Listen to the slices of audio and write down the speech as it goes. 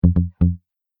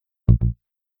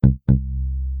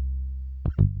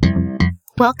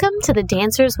Welcome to the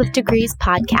Dancers with Degrees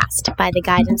podcast by the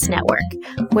Guidance Network,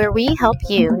 where we help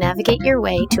you navigate your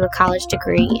way to a college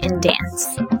degree in dance.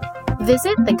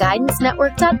 Visit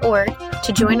theguidancenetwork.org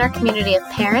to join our community of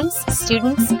parents,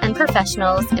 students, and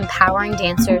professionals empowering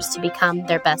dancers to become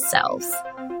their best selves.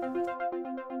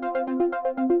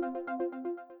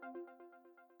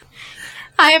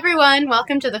 Hi everyone,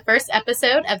 welcome to the first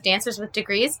episode of Dancers with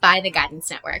Degrees by the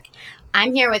Guidance Network.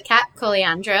 I'm here with Cat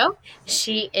Cogliandro.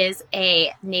 She is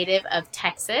a native of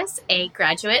Texas, a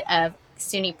graduate of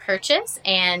SUNY Purchase,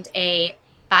 and a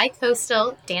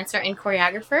bi-coastal dancer and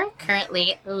choreographer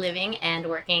currently living and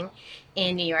working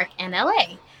in New York and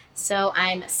LA. So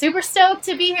I'm super stoked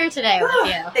to be here today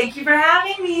with you. Thank you for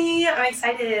having me. I'm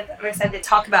excited. To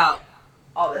talk about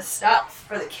all this stuff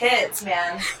for the kids,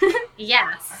 man.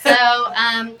 Yeah. So,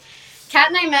 Kat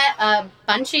and I met a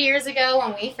bunch of years ago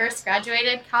when we first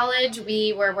graduated college.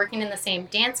 We were working in the same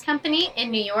dance company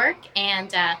in New York,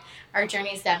 and our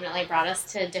journeys definitely brought us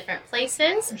to different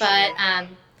places. For but sure.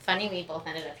 Funny, we both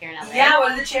ended up here in LA. Yeah,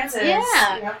 what are the chances?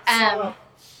 Yeah.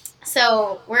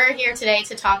 So we're here today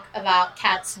to talk about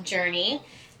Kat's journey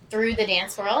through the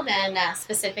dance world and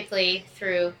specifically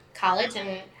through college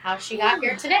and how she got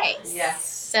here today. Yes.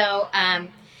 So,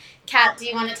 Kat, do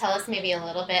you want to tell us maybe a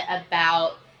little bit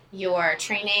about your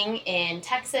training in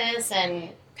Texas and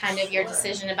kind of your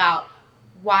decision about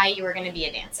why you were going to be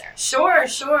a dancer? Sure.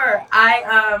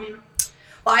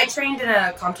 I trained in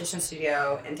a competition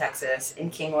studio in Texas,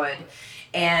 in Kingwood,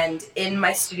 and in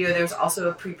my studio there was also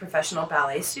a pre-professional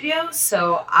ballet studio,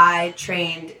 so I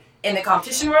trained in the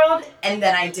competition world, and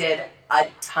then I did a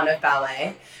ton of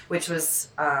ballet, which was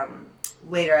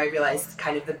later I realized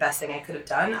kind of the best thing I could have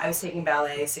done. I was taking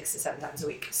ballet 6 to 7 times a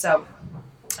week. So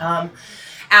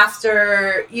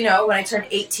after, when I turned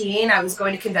 18, I was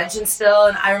going to convention still,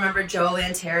 and I remember Joe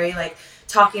Lanteri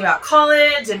talking about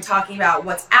college and talking about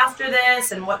what's after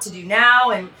this and what to do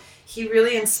now, and he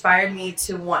really inspired me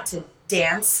to want to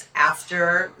dance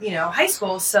after, high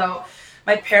school. So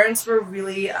my parents were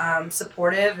really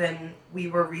supportive, and we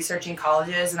were researching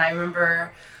colleges, and I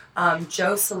remember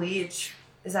Joe Salige,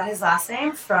 is that his last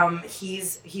name?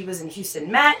 He was in Houston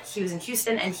Met, he was in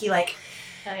Houston, and he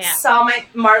saw and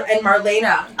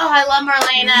Marlena. Oh, I love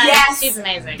Marlena. Yes. She's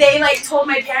amazing. They told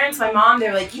my parents, my mom, they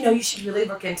were like, you should really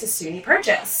look into SUNY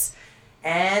Purchase.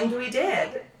 And we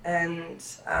did. And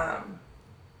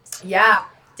yeah.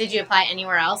 Did you apply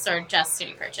anywhere else or just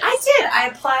SUNY Purchase? I did. I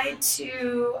applied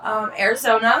to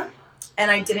Arizona,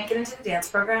 and I didn't get into the dance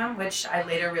program, which I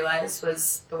later realized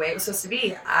was the way it was supposed to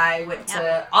be. I went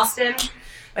to Austin.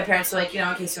 My parents were like, in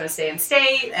case you want to stay in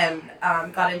state, and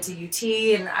got into UT,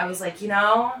 and I was like,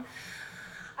 I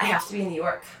have to be in New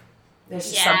York. There's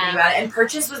just something about it. And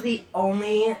Purchase was the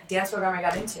only dance program I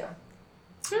got into.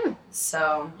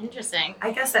 So interesting.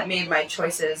 I guess that made my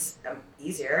choices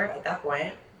easier at that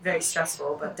point. Very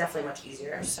stressful, but definitely much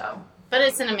easier. So, but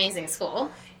it's an amazing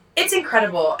school. It's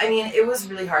incredible. I mean, it was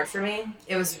really hard for me.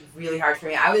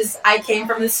 I came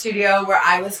from the studio where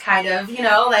I was kind of,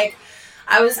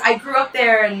 I grew up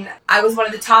there, and I was one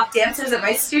of the top dancers at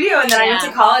my studio, and then I went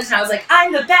to college, and I was like,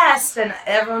 I'm the best, and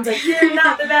everyone's like, you're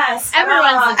not the best.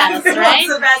 Everyone's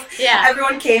the best. Yeah.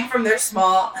 Everyone came from their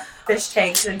small fish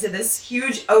tanks into this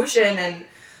huge ocean, and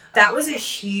that was a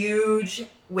huge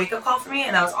wake-up call for me,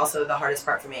 and that was also the hardest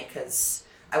part for me, because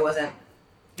I wasn't,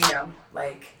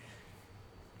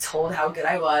 told how good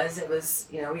I was. It was,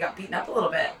 we got beaten up a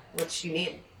little bit, which you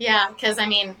need. Yeah, because,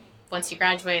 once you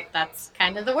graduate, that's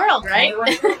kind of the world, right? Kind of what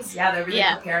it is. Yeah, they're really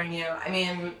preparing you.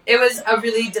 It was a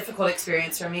really difficult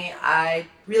experience for me. I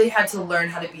really had to learn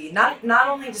how to be not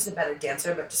only just a better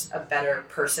dancer, but just a better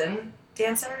person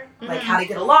dancer. Mm-hmm. Like how to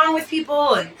get along with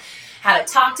people and how to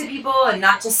talk to people and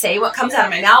not just say what comes out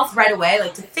of my mouth right away,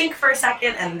 like to think for a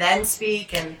second and then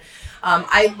speak. And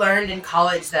I learned in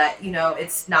college that,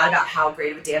 it's not about how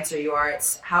great of a dancer you are.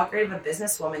 It's how great of a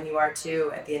businesswoman you are,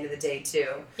 too, at the end of the day, too.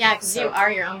 Yeah, because you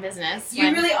are your own business.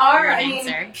 You really are.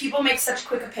 People make such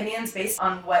quick opinions based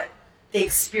on what they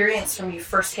experience from you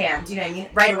firsthand. You know what I mean?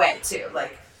 Right away, too.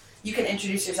 Like, you can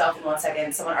introduce yourself in 1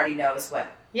 second. Someone already knows what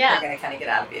they're going to kind of get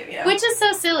out of you, Which is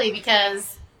so silly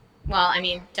because,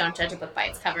 don't judge a book by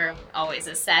its cover, always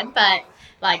is said. But,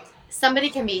 somebody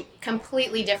can be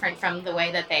completely different from the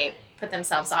way that they put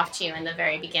themselves off to you in the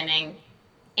very beginning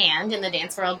and in the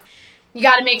dance world. You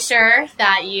got to make sure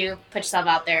that you put yourself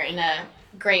out there in a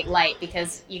great light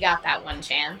because you got that one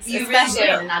chance. You especially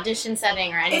really do. in an audition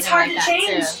setting or anything it's hard like that. To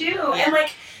change too. Yeah. And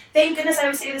thank goodness, I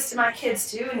would say this to my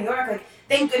kids too in New York,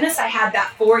 thank goodness I had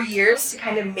that 4 years to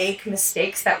kind of make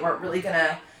mistakes that weren't really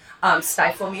gonna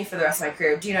stifle me for the rest of my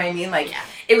career. Do you know what I mean? Like,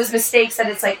 it was mistakes that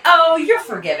it's like, oh, you're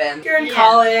forgiven. You're in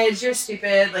college. You're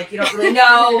stupid. Like, you don't really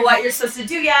know what you're supposed to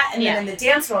do yet. And then in the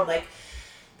dance world, like,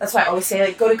 that's why I always say,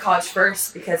 like, go to college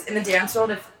first. Because in the dance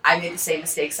world, if I made the same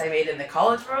mistakes I made in the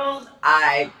college world,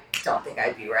 I don't think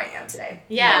I'd be where I am today.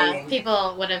 Yeah, you know what I mean?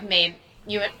 People would have made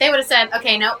they would have said,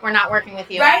 okay, no, we're not working with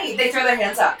you. Right. They throw their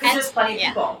hands up because there's plenty of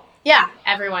people. Yeah,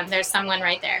 everyone. There's someone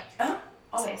right there. Oh,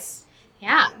 always.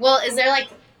 Yeah. Well, is there like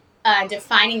a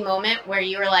defining moment where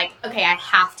you were like, okay, I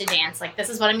have to dance. Like, this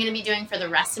is what I'm going to be doing for the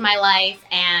rest of my life,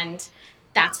 and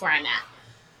that's where I'm at?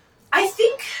 I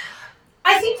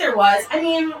think there was. I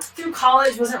mean, through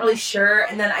college, wasn't really sure,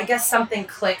 and then I guess something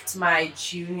clicked my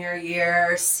junior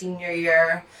year, senior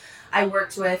year. I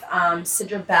worked with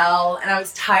Sidra Bell, and I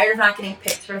was tired of not getting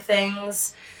picked for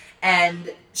things,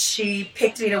 and she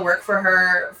picked me to work for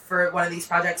her for one of these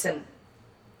projects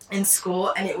in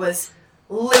school, and it was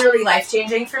literally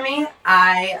life-changing for me.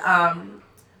 I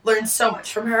learned so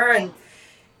much from her, and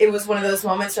it was one of those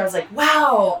moments where I was like,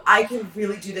 wow, I could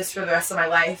really do this for the rest of my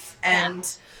life. And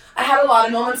I had a lot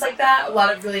of moments like that, a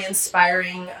lot of really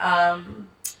inspiring.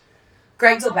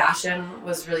 Greg Delbashian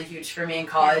was really huge for me in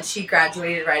college. He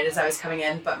graduated right as I was coming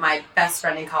in, but my best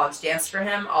friend in college danced for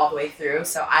him all the way through,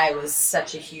 so I was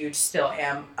such a huge, still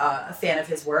am, a fan of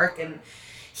his work, and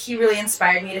he really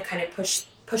inspired me to kind of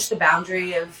push the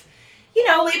boundary of, you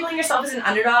know, labeling yourself as an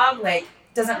underdog. Like,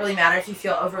 doesn't really matter if you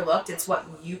feel overlooked. It's what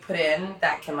you put in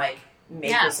that can, like,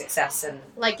 make your success. And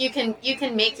like, you can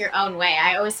make your own way.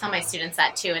 I always tell my students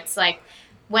that too. It's like,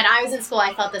 when I was in school,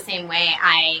 I felt the same way.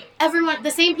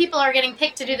 The same people are getting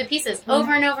picked to do the pieces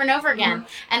over and over and over again.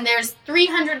 And there's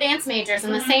 300 dance majors,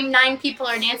 and the same 9 people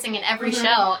are dancing in every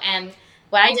show. And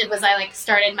what I did was I, like,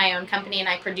 started my own company, and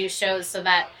I produced shows so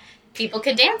that people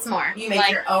could dance more. You make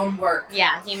your own work.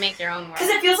 Yeah, you make your own work. Because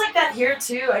it feels like that here,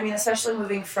 too. I mean, especially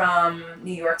moving from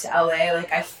New York to LA,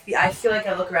 like, I feel like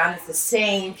I look around, it's the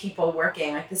same people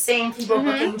working, like, the same people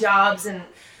booking jobs, and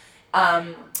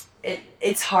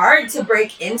it's hard to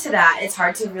break into that. It's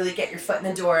hard to really get your foot in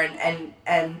the door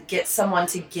and get someone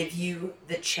to give you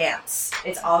the chance.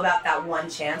 It's all about that one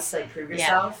chance to, like, prove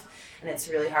yourself, and it's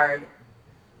really hard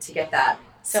to get that.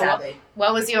 So sadly.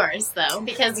 What was yours, though?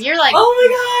 Because you're like,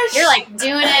 oh my gosh, you're like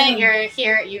doing it. You're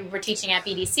here. You were teaching at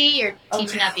BDC. You're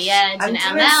teaching at the Edge and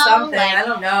I'm ML. doing something. Like, I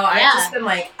don't know.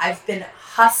 I've been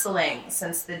hustling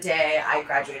since the day I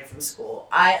graduated from school.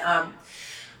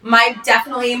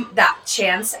 Definitely that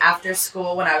chance after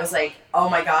school when I was like, oh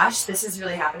my gosh, this is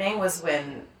really happening, was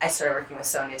when I started working with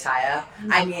Sonia Taya.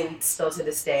 I mean, still to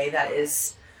this day, that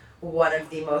is one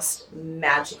of the most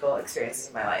magical experiences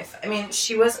of my life. I mean,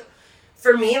 she was,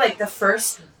 for me, like, the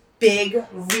first big,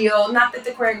 real, not that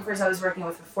the choreographers I was working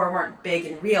with before weren't big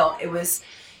and real, it was,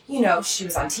 you know, she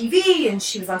was on TV, and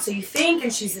she was on So You Think,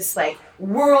 and she's this, like,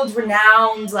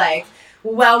 world-renowned, like,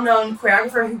 well-known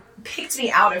choreographer who picked me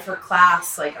out of her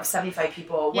class, like, of 75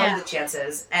 people. What are the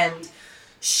chances? And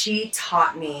she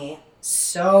taught me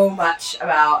so much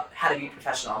about how to be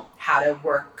professional, how to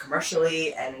work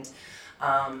commercially, and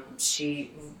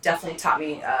she definitely taught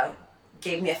me,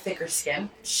 gave me a thicker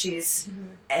skin. She's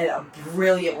a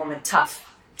brilliant woman, tough,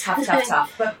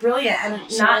 but brilliant,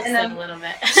 and she not in a little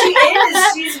bit. She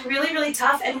is. She's really, really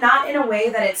tough, and not in a way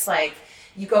that it's like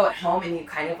you go at home and you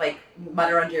kind of, like,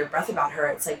 mutter under your breath about her.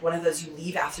 It's like one of those, you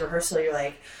leave after rehearsal, you're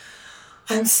like,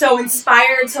 I'm so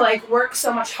inspired to, like, work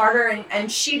so much harder,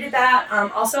 and she did that.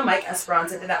 Also, Mike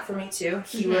Esperanza did that for me too.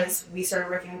 We started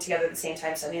working together at the same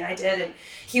time Sunny and I did, and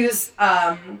he was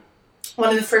one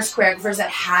of the first choreographers that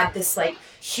had this, like,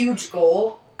 huge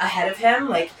goal ahead of him.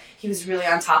 Like, he was really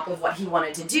on top of what he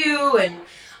wanted to do, and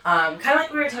kind of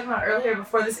like we were talking about earlier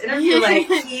before this interview, like,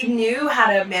 he knew how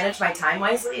to manage my time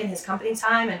wisely and his company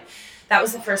time, and that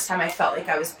was the first time I felt like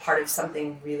I was part of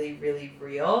something really, really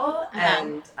real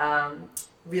and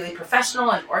really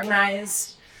professional and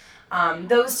organized.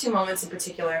 Those 2 moments in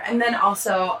particular. And then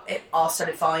also, it all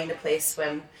started falling into place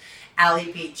when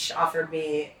Allie Beach offered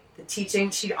me the teaching.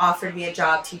 She offered me a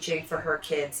job teaching for her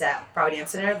kids at Broadway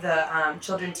Dance Center, the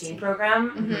Children Teen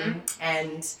program.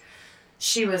 And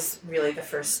she was really the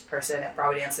first person at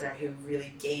Broadway Dance Center who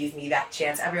really gave me that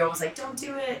chance. Everyone was like, don't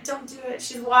do it.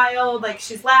 She's wild. Like,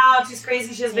 she's loud. She's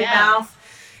crazy. She has a big mouth.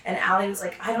 And Allie was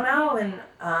like, I don't know. And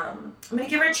I'm going to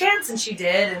give her a chance. And she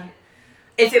did. And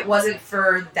if it wasn't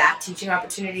for that teaching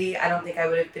opportunity, I don't think I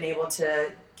would have been able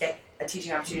to get a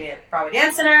teaching opportunity at Broadway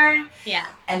Dance Center. Yeah.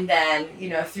 And then, you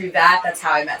know, through that, that's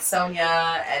how I met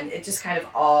Sonia. And it just kind of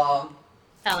all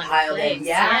piled in.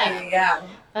 Yeah.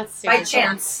 That's super by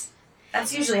chance.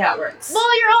 That's usually how it works.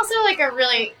 Well, you're also, like, a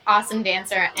really awesome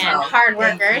dancer and hard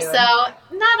worker, so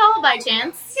not all by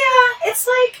chance. Yeah, it's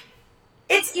like,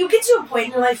 you get to a point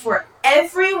in your life where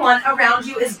everyone around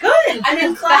you is good. I'm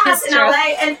in class in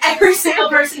LA and every single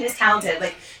person is talented.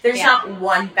 Like there's not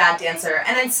one bad dancer.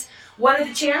 And it's what are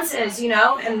the chances, you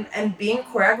know? And being a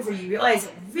choreographer, you realize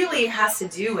it really has to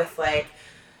do with like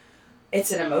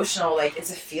it's an emotional, like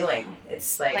it's a feeling.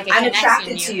 It's like I'm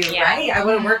attracted to you, right? I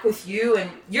want to work with you and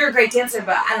you're a great dancer,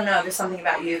 but I don't know, there's something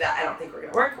about you that I don't think we're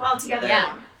gonna work well together.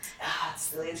 Yeah.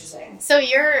 It's really interesting. So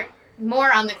you're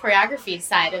more on the choreography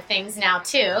side of things now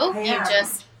too. You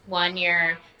just won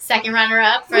your second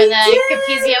runner-up for the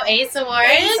Capizio Ace Awards.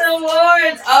 Ace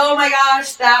Awards! Oh my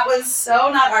gosh, that was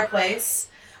so not our place.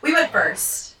 We went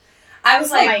first. I was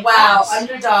like, wow,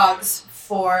 underdogs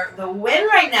for the win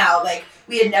right now. Like,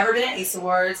 we had never been at Ace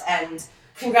Awards, and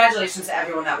congratulations to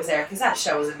everyone that was there, because that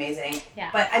show was amazing.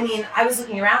 Yeah. But, I mean, I was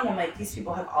looking around, and I'm like, these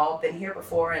people have all been here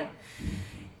before, and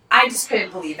I just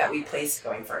couldn't believe that we placed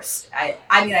going first.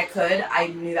 I mean, I could. I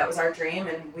knew that was our dream,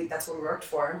 and that's what we worked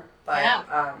for. But,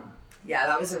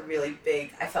 that was a really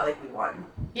big, I felt like we won.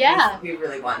 Yeah. We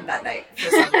really won that night for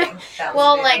something. That was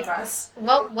well, big like, for us.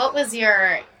 What was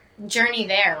your journey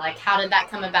there? Like, how did that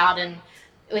come about? And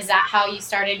was that how you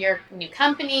started your new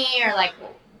company? Or, like,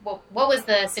 what was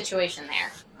the situation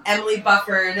there? Emily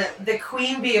Bufford, the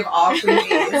queen bee of all queen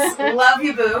bees. Love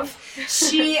you, Boof.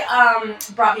 She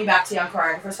brought me back to Young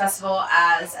Choreographers Festival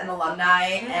as an alumni,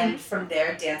 and from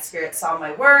there, Dance Spirit saw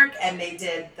my work, and they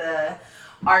did the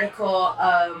article,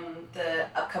 the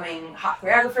upcoming hot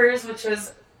choreographers, which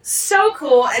was so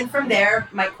cool. And from there,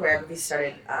 my choreography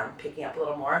started picking up a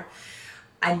little more.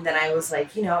 And then I was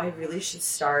like, you know, I really should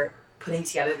start putting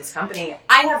together this company.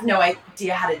 I have no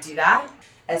idea how to do that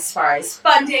as far as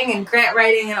funding and grant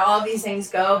writing and all of these things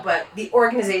go, but the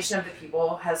organization of the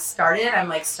people has started. I'm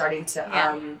like starting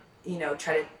to,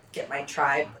 try to get my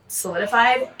tribe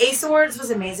solidified. Ace Awards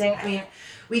was amazing. I mean,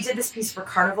 we did this piece for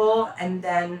Carnival, and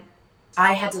then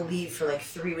I had to leave for like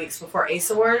 3 weeks before Ace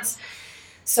Awards.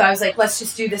 So I was like, let's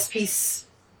just do this piece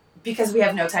because we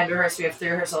have no time to rehearse. We have 3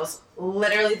 rehearsals.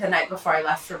 Literally the night before I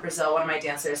left for Brazil, one of my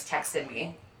dancers texted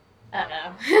me.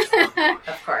 Uh-oh.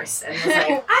 Of course. And was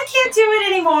like, I can't do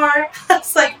it anymore. I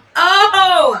was like,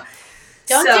 oh!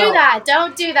 Don't do that.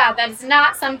 Don't do that. That's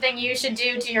not something you should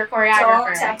do to your choreographer.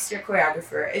 Don't text your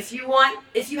choreographer. If you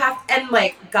have, and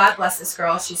like, God bless this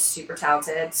girl. She's super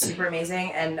talented, super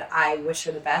amazing, and I wish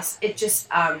her the best. It just,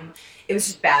 it was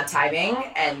just bad timing,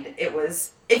 and it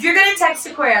was, if you're going to text a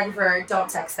choreographer, don't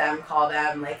text them, call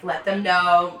them, like, let them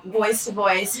know, voice to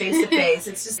voice, face to face.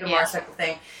 It's just a more respectful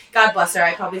thing. God bless her.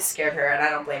 I probably scared her, and I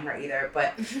don't blame her either,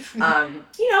 but,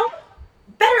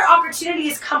 better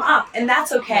opportunities come up, and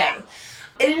that's okay. Yeah.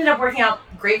 It ended up working out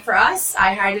great for us.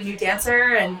 I hired a new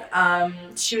dancer, and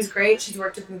she was great. She's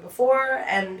worked with me before,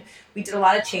 and we did a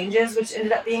lot of changes, which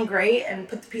ended up being great, and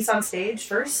put the piece on stage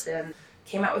first, and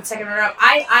came out with second runner-up.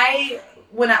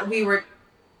 We were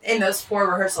in those 4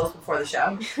 rehearsals before the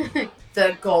show,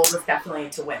 the goal was definitely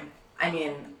to win. I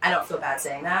mean, I don't feel bad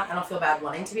saying that. I don't feel bad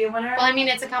wanting to be a winner. Well, I mean,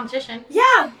 it's a competition.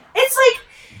 Yeah. It's like,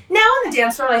 now in the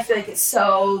dance world, I feel like it's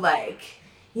so, like,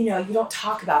 you don't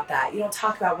talk about that. You don't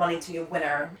talk about wanting to be a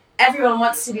winner. Everyone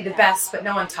wants to be the best, but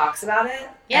no one talks about it.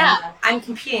 Yeah. And I'm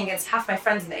competing against half my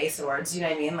friends in the Ace Awards, you know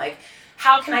what I mean? Like,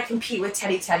 how can I compete with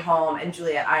Teddy Ted Holm and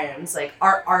Juliet Irons? Like,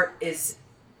 our art is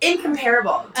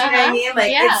incomparable. Do you know what I mean?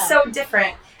 Like, it's so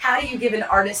different. How do you give an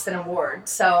artist an award?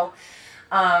 So,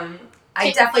 I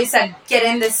definitely said, get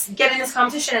in this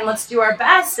competition and let's do our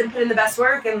best and put in the best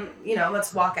work and,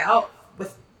 let's walk out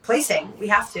with placing. We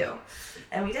have to.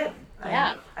 And we did.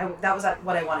 Yeah. That was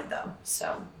what I wanted, though.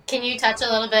 So, can you touch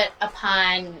a little bit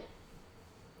upon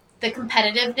the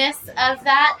competitiveness of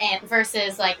that and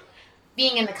versus like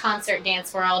being in the concert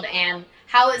dance world, and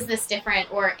how is this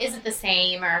different, or is it the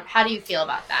same, or how do you feel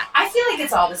about that? I feel like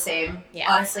it's all the same.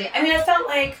 Yeah. Honestly, I mean, I felt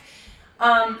like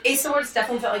Ace Awards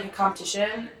definitely felt like a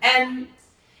competition, and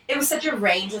it was such a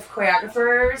range of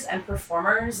choreographers and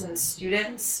performers and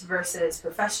students versus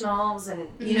professionals, and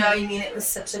you know what I mean. It was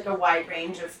such like a wide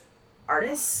range of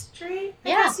artistry, I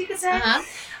guess you could say.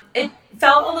 It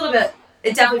felt a little bit,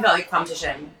 it definitely felt like a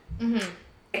competition.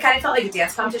 It kind of felt like a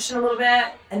dance competition a little bit,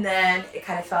 and then it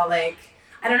kind of felt like,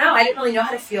 I don't know, I didn't really know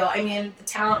how to feel. I mean, the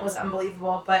talent was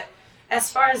unbelievable, but as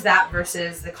far as that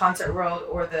versus the concert world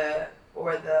or the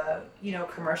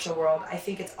commercial world, I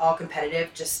think it's all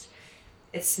competitive, just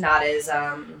it's not as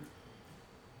I'm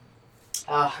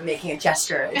making a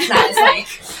gesture. It's not as like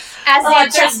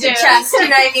as chest to chest, you know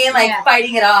what I mean? Like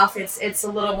fighting it off. It's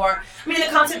a little more. I mean, in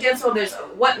the concert dance world, there's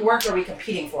what work are we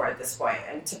competing for at this point?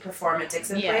 And to perform at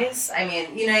Dixon Place, I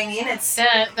mean, you know what I mean? It's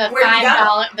the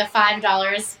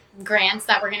 $5 grants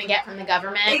that we're gonna get from the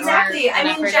government. Exactly. I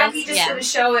mean, Jackie just did a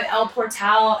show at El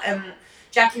Portal, and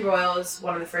Jackie Royal is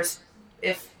one of the first,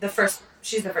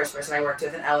 she's the first person I worked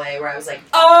with in LA where I was like,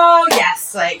 oh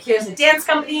yes, like here's a dance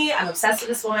company. I'm obsessed with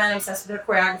this woman. I'm obsessed with her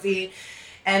choreography.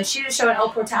 And she did a show at El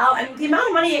Portal, and the amount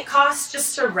of money it costs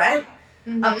just to rent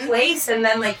a place, and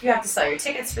then like you have to sell your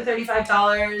tickets for $35. Yeah.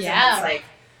 And it's like,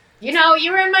 you know,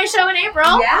 you were in my show in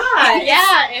April. Yeah.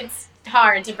 Yeah, it's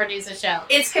hard to produce a show.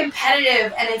 It's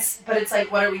competitive, but it's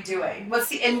like, what are we doing? What's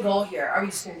the end goal here? Are we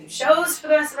just going to do shows for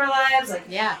the rest of our lives?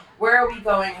 Like, where are we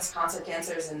going as concert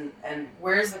dancers, and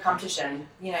where's the competition?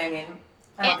 You know what I mean?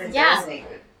 I don't think there is any.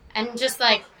 And just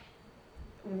like,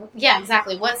 yeah,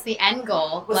 exactly. What's the end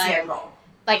goal? What's the end goal?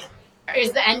 Like,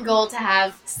 is the end goal to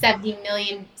have 70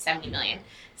 million,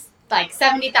 like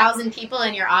 70,000 people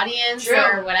in your audience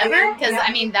or whatever? Because,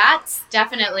 I mean, that's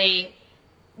definitely,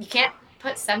 you can't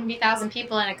put 70,000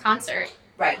 people in a concert.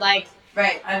 Right. Like,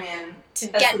 right. I mean,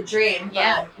 that's the dream.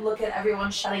 Yeah. But look at everyone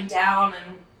shutting down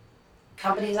and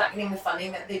companies not getting the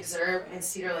funding that they deserve, and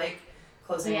Cedar Lake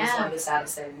closing is one of the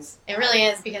saddest things. It really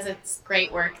is, because it's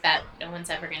great work that no one's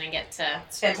ever going to get to.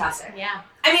 It's fantastic. Yeah.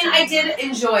 I mean, I did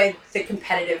enjoy the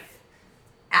competitive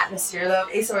atmosphere though.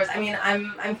 Ace Awards. I mean,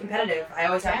 I'm competitive. I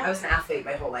always have. I was an athlete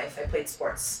my whole life. I played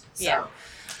sports. So,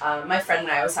 my friend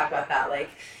and I always talk about that. Like,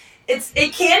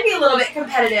 it can be a little bit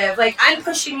competitive. Like, I'm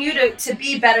pushing you to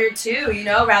be better too. You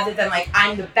know, rather than like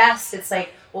I'm the best. It's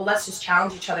like, well, let's just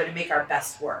challenge each other to make our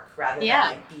best work rather than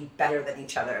like be better than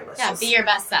each other. Let's just be your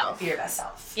best self. Be your best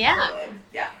self. Yeah. Really.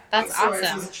 Yeah. That's awesome.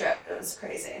 It was a trip. It was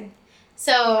crazy.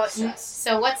 So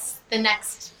what's the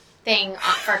next thing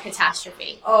for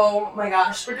Catastrophe? Oh my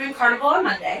gosh, we're doing Carnival on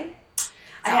Monday.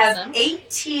 I have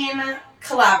 18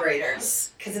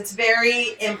 collaborators because it's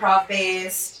very improv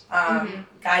based.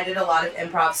 Guy did a lot of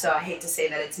improv, so I hate to say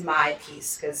that it's my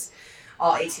piece because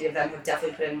all 18 of them have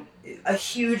definitely put in a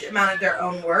huge amount of their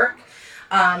own work.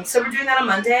 So we're doing that on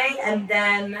Monday, and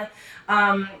then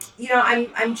you know,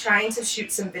 I'm trying to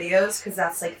shoot some videos because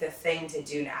that's like the thing to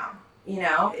do now. You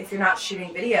know, if you're not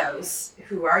shooting videos,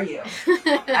 who are you?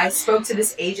 I spoke to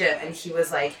this agent, and he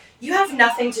was like, "You have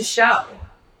nothing to show."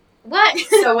 What?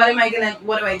 So what do I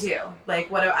do?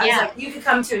 Like, I was like, you could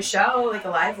come to a show, like a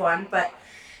live one, but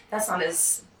that's not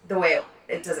the way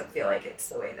it doesn't feel like it's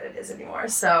the way that it is anymore.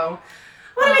 So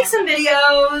I want to make some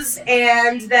videos,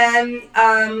 and then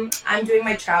I'm doing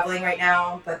my traveling right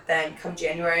now, but then come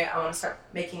January, I want to start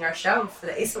making our show for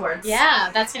the ACE Awards.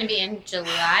 Yeah, that's going to be in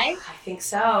July. I think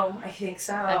so.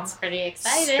 That's pretty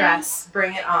exciting. Stress.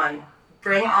 Bring it on.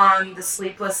 Bring on the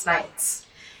sleepless nights.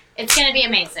 It's going to be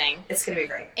amazing. It's going to be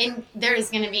great. And there's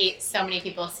going to be so many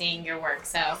people seeing your work,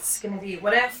 so. It's going to be,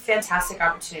 what a fantastic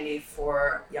opportunity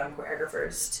for young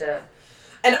choreographers to,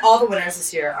 and all the winners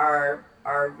this year are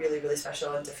really, really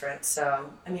special and different.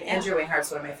 So, I mean, Andrew Wainhart's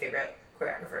one of my favorite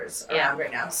choreographers around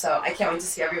right now. So I can't wait to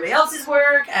see everybody else's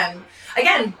work and,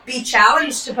 again, be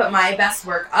challenged to put my best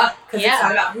work up because it's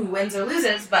not about who wins or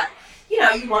loses, but, you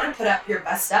know, you want to put up your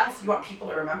best stuff. You want people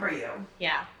to remember you.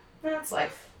 Yeah. That's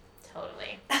life.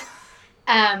 Totally.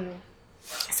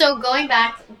 So going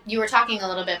back, you were talking a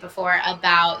little bit before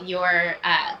about your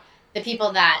the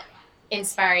people that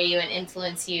inspire you and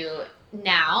influence you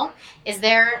now. Is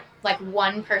there like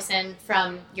one person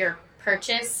from your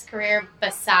Purchase career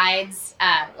besides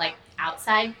like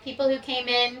outside people who came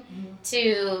in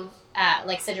to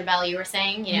like Sidra Bell, you were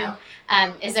saying, you know,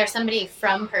 is there somebody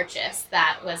from Purchase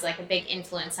that was like a big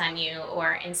influence on you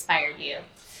or inspired you?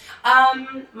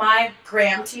 My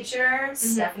Graham teacher,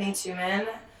 Stephanie Tuman,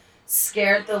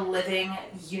 scared the living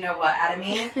you-know-what out of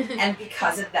me. And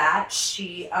because of that,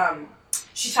 she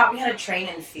taught me how to train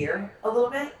in fear a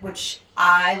little bit, which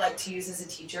I like to use as a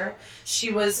teacher.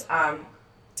 She was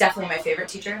definitely my favorite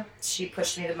teacher. She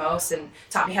pushed me the most and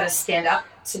taught me how to stand up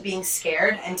to being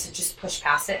scared and to just push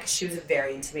past it, because she was a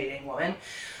very intimidating woman.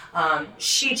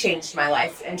 She changed my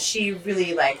life, and she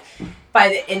really, like, by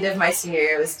the end of my senior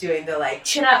year, was doing the, like,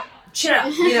 chin up, you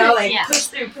know, like, push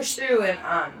through,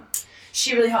 and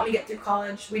she really helped me get through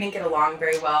college. We didn't get along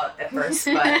very well at first,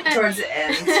 but towards the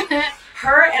end.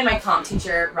 Her and my comp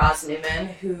teacher, Roz Newman,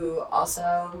 who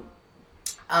also,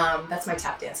 that's my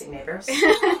tap dancing neighbors.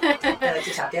 I like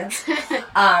to tap dance.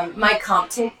 My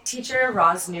comp teacher,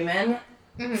 Roz Newman,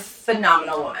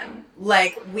 phenomenal woman.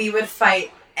 Like, we would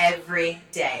fight every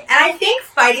day. And I think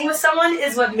fighting with someone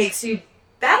is what makes you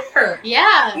better.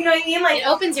 Yeah. You know what I mean? Like, it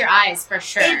opens your eyes for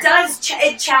sure. It does.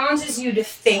 It challenges you to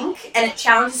think, and it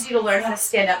challenges you to learn how to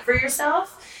stand up for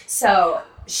yourself. So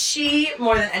she,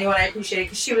 more than anyone, I appreciated,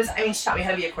 because she taught me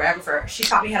how to be a choreographer. She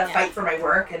taught me how to fight for my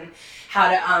work and how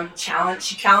to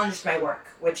she challenged my work,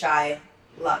 which I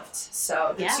loved.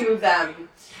 So the two of them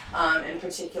in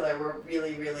particular were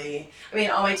really, really, I mean,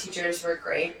 all my teachers were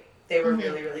great. They were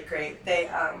really, really great. They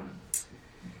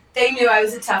knew I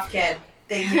was a tough kid.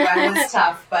 They knew I was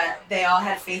tough, but they all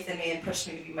had faith in me and pushed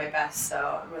me to be my best.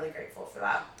 So I'm really grateful for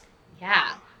that.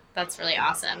 Yeah, that's really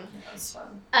awesome. That was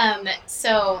fun.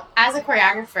 So as a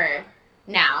choreographer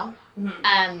now,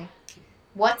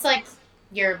 what's like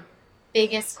your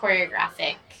biggest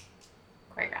choreographic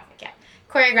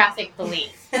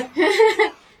belief?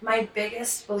 My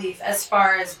biggest belief as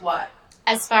far as what?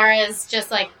 As far as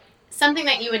just like something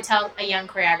that you would tell a young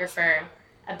choreographer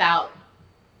about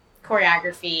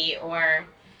choreography or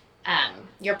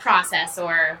your process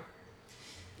or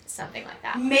something like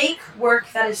that. Make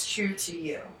work that is true to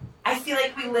you. I feel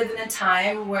like we live in a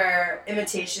time where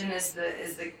imitation is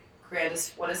the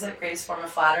greatest form of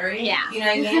flattery. Yeah. You know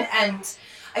what I mean? And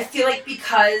I feel like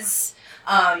because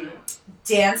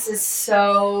dance is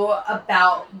so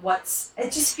about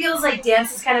it just feels like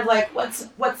dance is kind of like what's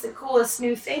the coolest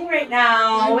new thing right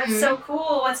now? What's so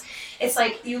cool? It's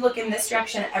like you look in this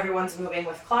direction, everyone's moving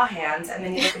with claw hands, and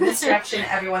then you look in this direction,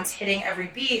 everyone's hitting every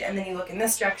beat, and then you look in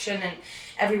this direction and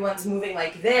everyone's moving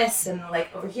like this and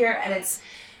like over here, and it's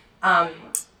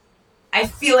I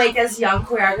feel like as young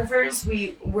choreographers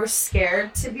we're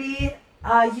scared to be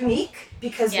unique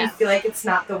because we feel like it's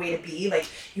not the way to be, like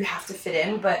you have to fit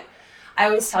in. But I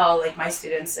always tell like my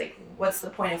students, like, what's the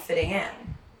point of fitting in?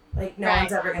 Like no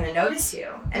one's ever going to notice you,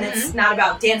 and it's not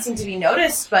about dancing to be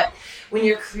noticed, but when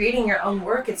you're creating your own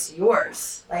work, it's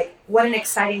yours. Like what an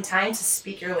exciting time to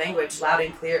speak your language loud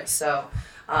and clear. So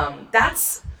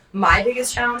that's my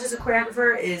biggest challenge as a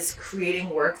choreographer, is creating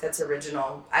work that's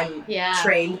original. I'm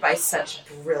trained by such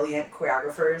brilliant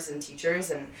choreographers and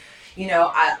teachers, and you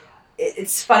know,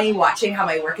 it's funny watching how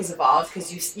my work has evolved,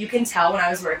 because you can tell when I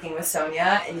was working with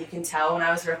Sonia, and you can tell when I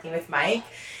was working with Mike,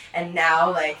 and now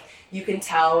like you can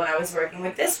tell when I was working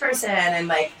with this person, and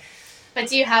like. But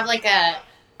do you have like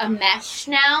a mesh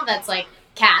now that's like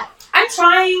Cat? I'm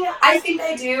trying. I think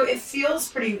I do. It feels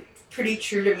pretty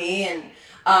true to me, and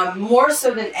more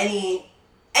so than any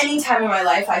time in my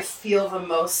life, I feel the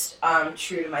most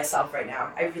true to myself right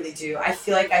now. I really do. I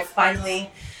feel like I finally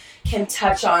can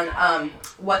touch on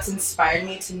what's inspired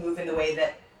me to move in the way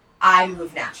that I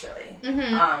move naturally.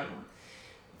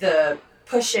 The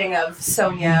pushing of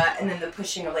Sonia and then the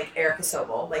pushing of like Erica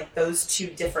Sobel, like those two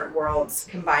different worlds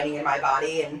combining in my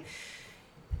body, and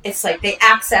it's like they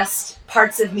accessed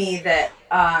parts of me that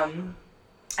I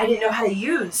didn't know how to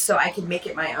use, so I could make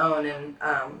it my own and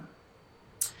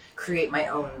create my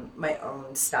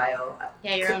own style.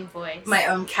 Yeah, your own voice. My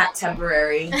own cat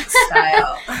temporary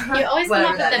style. You always come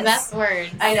up with the best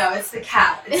words. I know, it's the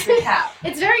cat. It's the cat.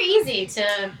 It's very easy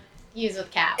to use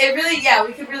with Cat. It really,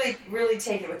 we could really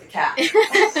take it with the cat.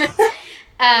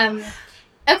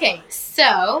 Okay,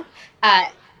 so a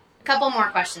couple more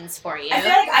questions for you.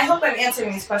 I hope I'm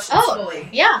answering these questions fully.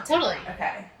 Yeah, totally.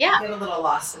 Okay. Yeah. I get a little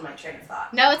lost in my train of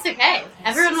thought. No, it's okay.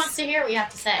 Everyone wants to hear what you have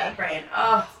to say. My brain.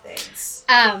 Oh, thanks.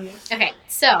 Okay,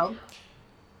 so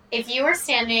if you were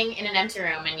standing in an empty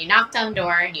room and you knocked on the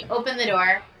door and you opened the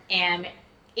door and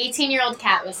 18-year-old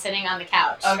Cat was sitting on the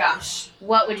couch. Oh gosh.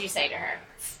 What would you say to her?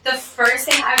 The first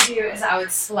thing I would do is I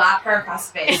would slap her across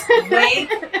the face.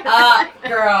 Wake up,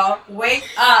 girl. Wake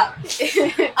up.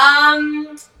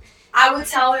 I would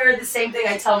tell her the same thing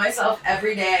I tell myself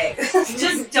every day.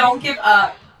 Just don't give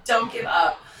up. Don't give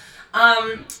up.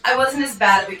 I wasn't as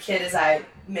bad of a kid as I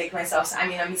make myself. I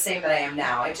mean, I'm the same that I am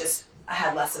now. I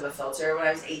had less of a filter when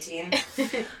I was 18.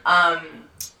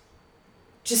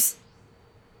 Just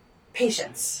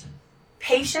patience.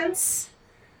 Patience,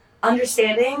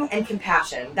 understanding, and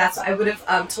compassion. I would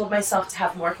have told myself to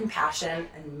have more compassion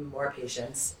and more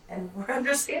patience and more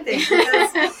understanding.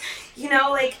 Because, you know,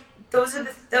 like, those are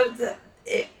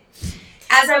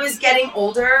as I was getting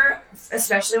older,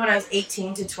 especially when I was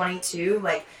 18 to 22,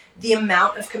 like, the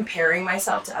amount of comparing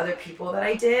myself to other people that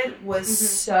I did was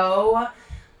so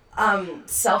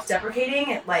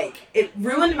self-deprecating. It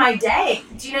ruined my day.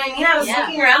 Do you know what I mean? I was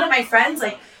looking around at my friends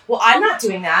like, well, I'm not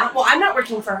doing that. Well, I'm not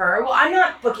working for her. Well, I'm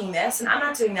not booking this, and I'm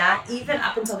not doing that, even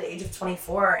up until the age of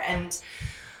 24. And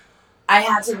I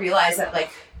had to realize that,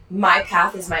 like, my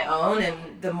path is my own,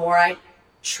 and the more I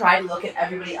try to look at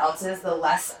everybody else's, the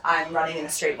less I'm running in a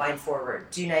straight line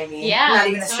forward. Do you know what I mean? Yeah. Not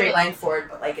even a straight line forward,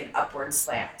 but like an upward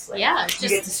slant. Like, you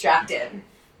get distracted.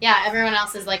 Yeah, everyone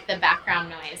else is like the background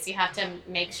noise. You have to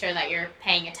make sure that you're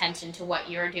paying attention to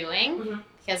what you're doing,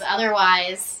 because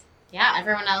otherwise,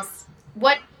 everyone else,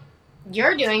 what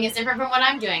you're doing is different from what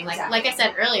I'm doing. Like like I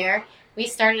said earlier, we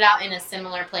started out in a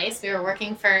similar place. We were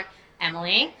working for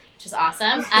Emily, which is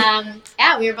awesome.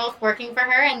 We were both working for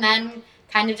her, and then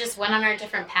kind of just went on our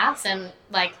different paths, and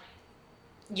like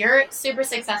you're super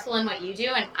successful in what you do,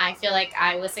 and I feel like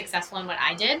I was successful in what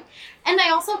I did. And I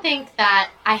also think that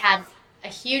I had a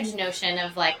huge notion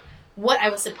of like what I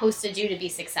was supposed to do to be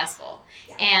successful.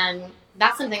 Yeah. And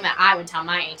that's something that I would tell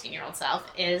my 18-year-old self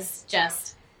is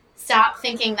just stop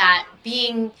thinking that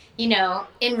being, you know,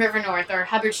 in River North or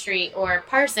Hubbard Street or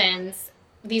Parsons,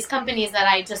 these companies that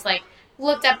I just like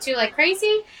looked up to like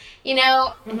crazy, you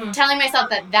know, telling myself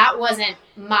that that wasn't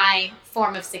my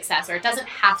form of success, or it doesn't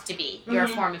have to be your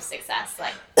form of success.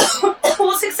 Like,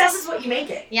 well, success is what you make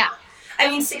it. Yeah. I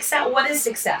mean, success. What is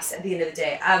success at the end of the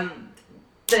day?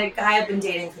 The guy I've been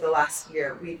dating for the last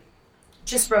year, we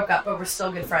just broke up, but we're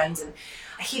still good friends, and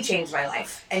he changed my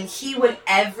life. And he would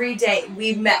every day,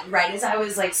 we met right as I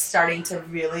was like starting to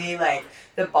really like,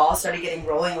 the ball started getting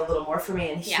rolling a little more for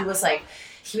me, and he was like,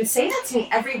 he would say that to me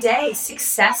every day.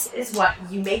 Success is what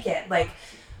you make it. Like,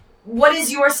 what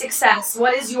is your success?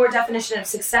 What is your definition of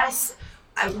success?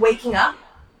 Waking up,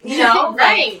 you know?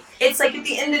 Right. Like, it's like at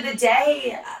the end of the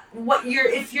day,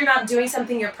 if you're not doing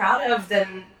something you're proud of,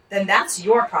 then that's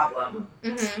your problem.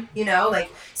 You know,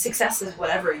 like success is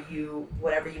whatever you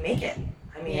make it.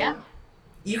 I mean,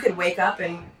 you could wake up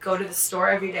and go to the store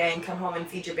every day and come home and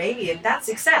feed your baby, and that's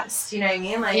success. You know what I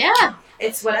mean? Like,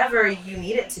 it's whatever you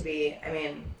need it to be. I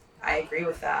mean, I agree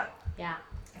with that. Yeah.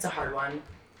 It's a hard one.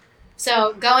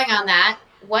 So going on that,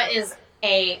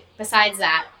 besides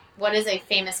that, what is a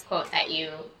famous quote that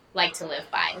you like to live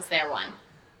by? Is there one?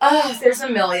 There's a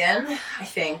million, I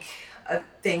think, of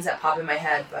things that pop in my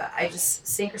head, but I just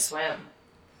sink or swim.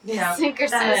 You know, sink or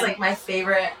swim. That is like my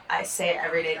favorite. I say it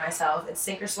every day to myself. It's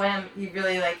sink or swim. You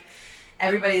really like,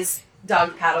 everybody's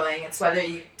dog paddling. It's whether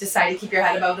you decide to keep your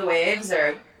head above the waves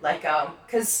or let go.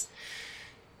 Because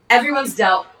everyone's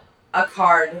dealt a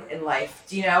card in life.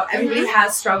 You know, everybody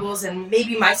has struggles, and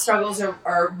maybe my struggles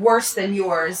are worse than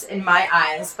yours in my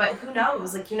eyes. But who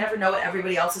knows? Like, you never know what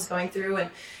everybody else is going through,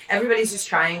 and everybody's just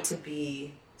trying to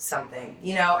be something.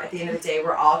 You know, at the end of the day,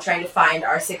 we're all trying to find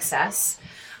our success.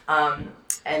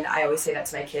 And I always say that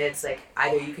to my kids, like,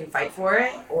 either you can fight for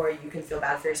it or you can feel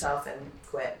bad for yourself and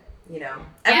quit. You know,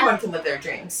 everyone can live their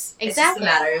dreams. Exactly. It's just a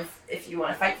matter of if you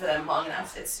want to fight for them long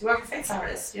enough. It's whoever fights the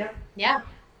hardest, you know? Yeah.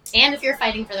 And if you're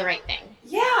fighting for the right thing.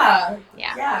 Yeah.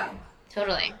 Yeah. Yeah.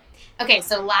 Totally. Okay,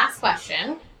 so last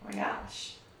question. Oh my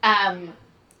gosh.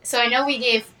 So I know we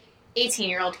gave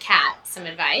 18-year-old Kat some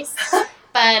advice,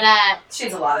 but she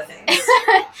has a lot of things.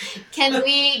 Can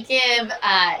we give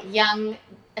young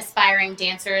aspiring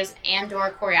dancers and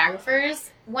or choreographers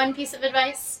one piece of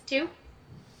advice too?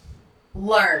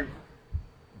 Learn.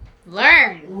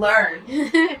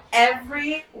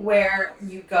 Everywhere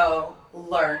you go,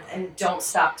 learn, and don't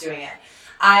stop doing it.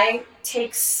 I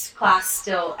take class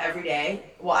still every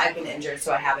day. Well, I've been injured,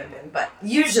 so I haven't been, but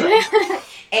usually.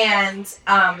 And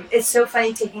it's so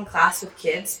funny taking class with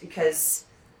kids because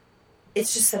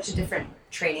it's just such a different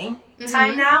training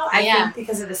time now. I think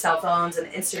because of the cell phones and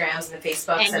Instagrams and the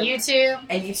Facebooks and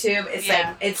YouTube. It's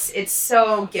like it's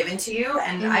so given to you.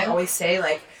 And I always say,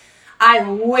 like, I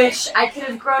wish I could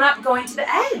have grown up going to the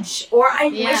Edge, or I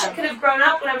wish I could have grown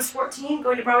up when I was 14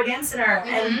 going to Broadway Dance Center.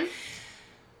 And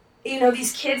you know,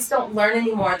 these kids don't learn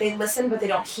anymore. They listen, but they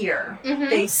don't hear.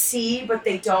 They see, but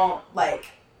they don't like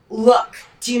look.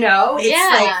 Do you know?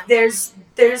 It's like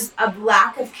there's a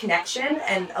lack of connection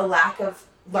and a lack of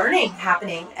learning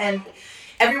happening, and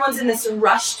everyone's in this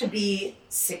rush to be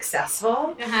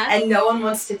successful, and no one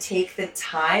wants to take the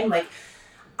time. Like,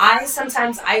 I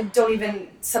don't even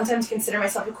sometimes consider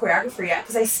myself a choreographer yet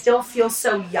because I still feel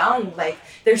so young. Like,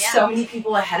 there's so many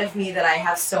people ahead of me that I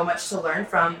have so much to learn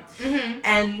from.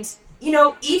 And, you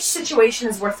know, each situation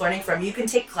is worth learning from. You can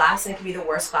take class and it can be the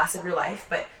worst class of your life,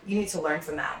 but you need to learn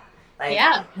from that. Like,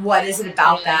 what is it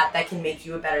about that can make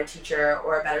you a better teacher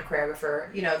or a better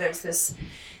choreographer? You know, there's this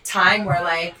time where,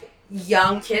 like,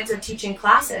 young kids are teaching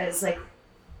classes. Like,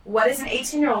 what is an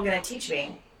 18-year-old going to teach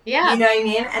me? Yeah. You know what I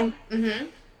mean? And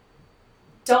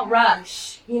don't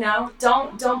rush, you know?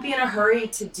 Don't be in a hurry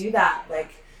to do that.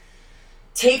 Like,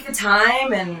 take the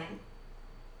time and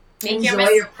enjoy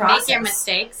your process. Make your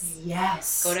mistakes.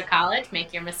 Yes. Go to college,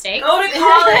 make your mistakes. Go to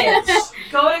college.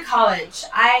 Go to college.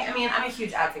 I mean, I'm a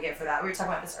huge advocate for that. We were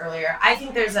talking about this earlier. I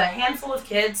think there's a handful of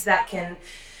kids that can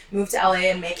move to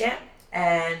LA and make it,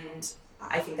 and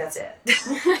I think that's it.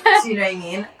 So, you know what I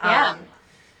mean?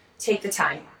 Take the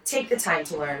time. Take the time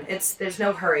to learn. There's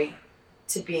no hurry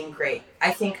to being great.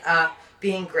 I think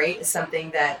being great is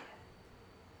something that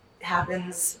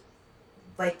happens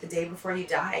like the day before you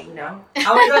die, you know?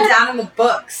 I want to go down in the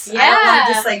books. I don't want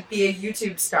to just like be a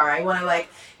YouTube star. I want to like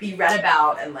be read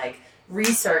about and like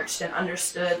researched and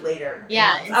understood later.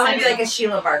 Yeah. I want to be like a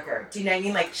Sheila Barker. Do you know what I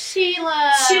mean? Like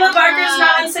Sheila Barker's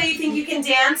not on So You Think You Can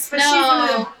Dance, but she's one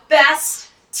of the best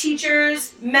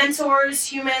teachers, mentors,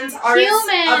 humans, artists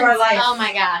of our life. Oh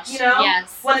my gosh. You know?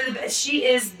 Yes. One of the best. She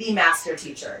is the master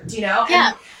teacher. Do you know?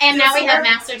 Yeah. And now we have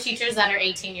master teachers that are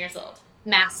 18 years old.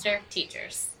 Master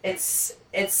teachers. It's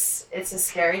a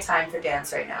scary time for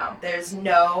dance right now. There's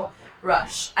no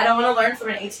rush. I don't want to learn from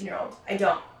an 18-year-old. I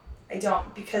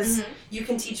don't, because you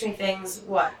can teach me things.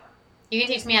 What? You can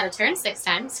teach me how to turn 6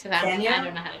 times, because I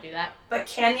don't know how to do that. But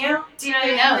can you? Do you know what I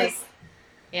mean? Who knows? Like,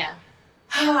 yeah.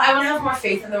 I want to have more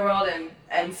faith in the world,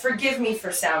 and forgive me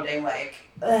for sounding like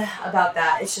about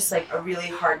that. It's just like a really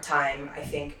hard time, I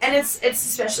think, and it's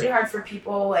especially hard for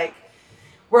people. Like,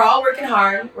 we're all working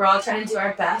hard. We're all trying to do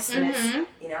our best, and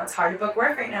it's hard to book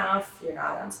work right now if you're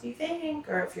not on So You Think,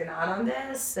 or if you're not on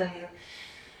this, and if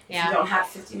you don't have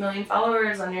 50 million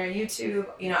followers on your YouTube.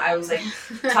 I was like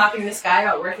talking to this guy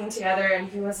about working together, and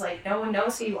he was like, "No one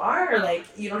knows who you are. Or, like,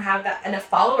 you don't have enough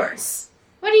followers."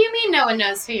 What do you mean no one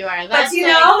knows who you are? That's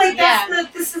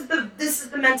this is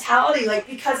the mentality. Like,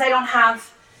 because I don't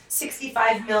have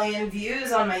 65 million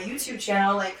views on my YouTube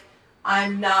channel, like,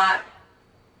 I'm not.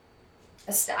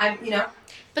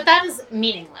 But that is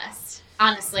meaningless.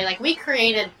 Honestly, like, we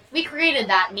created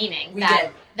that meaning. We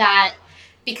did. That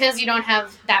because you don't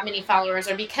have that many followers,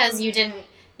 or because you didn't,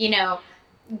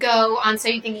 go on So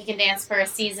You Think You Can Dance for a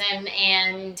season,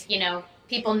 and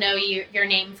people know your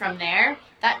name from there.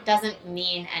 That doesn't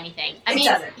mean anything. I mean,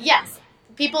 yes,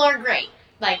 people are great.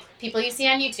 Like, people you see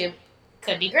on YouTube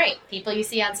could be great. People you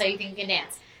see on So You Think You Can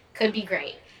Dance could be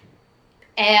great.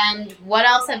 And what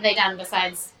else have they done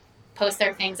besides post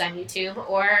their things on YouTube,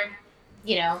 or,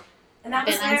 and that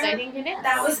was been on So You Think You Can Dance?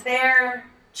 That was their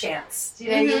chance. Do you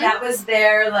know what I mean? That was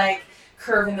their, like,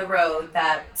 curve in the road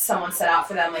that someone set out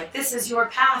for them. Like, this is your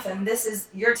path, and this is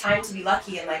your time to be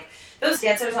lucky. And, like, those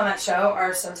dancers on that show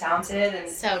are so talented and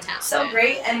so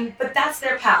great, but that's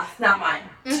their path, not mine.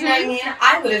 Do you know what I mean?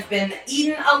 I would have been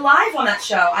eaten alive on that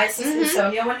show. I assisted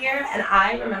Sonia one year, and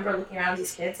I remember looking around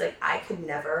these kids like, I could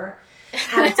never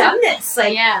have done this.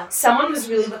 Like, someone was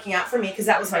really looking out for me, because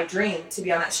that was my dream, to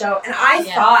be on that show. And I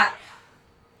thought,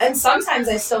 and sometimes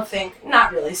I still think,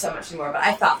 not really so much anymore, but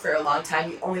I thought for a long time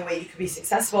the only way you could be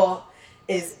successful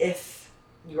is if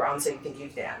you were on So You Think You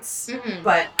Can Dance.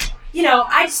 But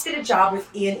I just did a job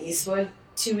with Ian Eastwood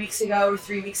 2 weeks ago or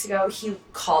 3 weeks ago. He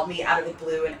called me out of the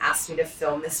blue and asked me to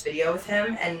film this video with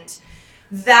him. And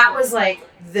that was, like,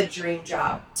 the dream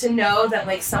job. To know that,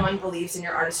 like, someone believes in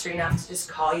your artistry enough to just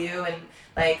call you and,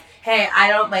 like, hey, I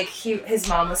don't, like, his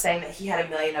mom was saying that he had a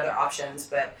million other options,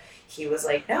 but he was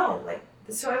like, no, like,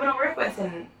 this is who I want to work with.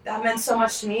 And that meant so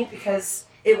much to me, because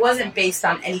it wasn't based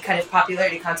on any kind of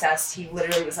popularity contest. He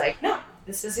literally was like, no,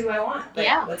 this is who I want.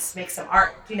 Like, let's make some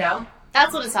art,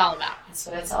 That's what it's all about. That's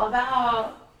what it's all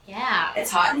about. Yeah.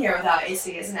 It's hot in here without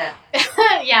AC, isn't it?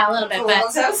 Yeah, a little bit.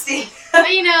 It's a little toasty. But,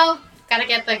 gotta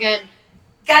get the good.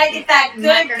 Gotta get that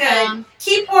microphone. Good.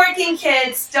 Keep working,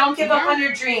 kids. Don't give up on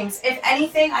your dreams. If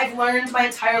anything, I've learned my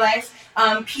entire life.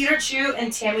 Peter Chu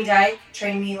and Tammy Dyke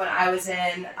trained me when I was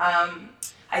in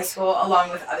high school, along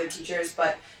with other teachers,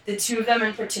 but the two of them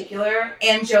in particular,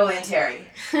 and Joe and Terry,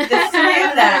 the three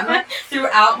of them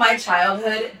throughout my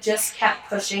childhood just kept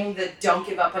pushing the don't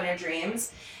give up on your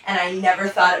dreams, and I never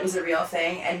thought it was a real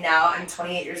thing, and now I'm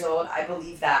 28 years old. I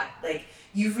believe that. Like,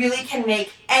 you really can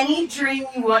make any dream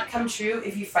you want come true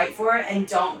if you fight for it and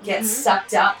don't get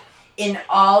sucked up in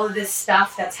all of this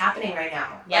stuff that's happening right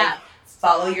now. Yeah. Like,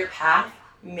 follow your path,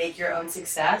 make your own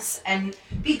success, and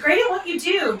be great at what you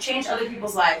do. Change other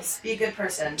people's lives. Be a good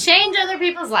person. Change other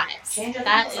people's lives.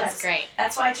 That is great.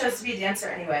 That's why I chose to be a dancer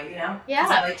anyway, Yeah.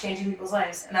 Because I like changing people's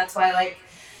lives. And that's why I like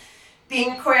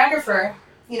being a choreographer,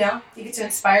 You get to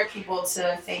inspire people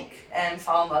to think and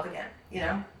fall in love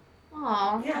again,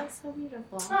 Oh, yeah. That's so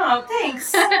beautiful. Oh,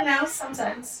 thanks.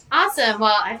 Sometimes. Awesome.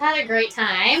 Well, I've had a great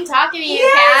time talking to you,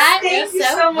 yes, Kat. Thank you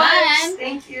so much.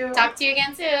 Thank you. Talk to you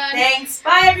again soon. Thanks.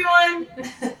 Bye,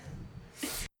 everyone.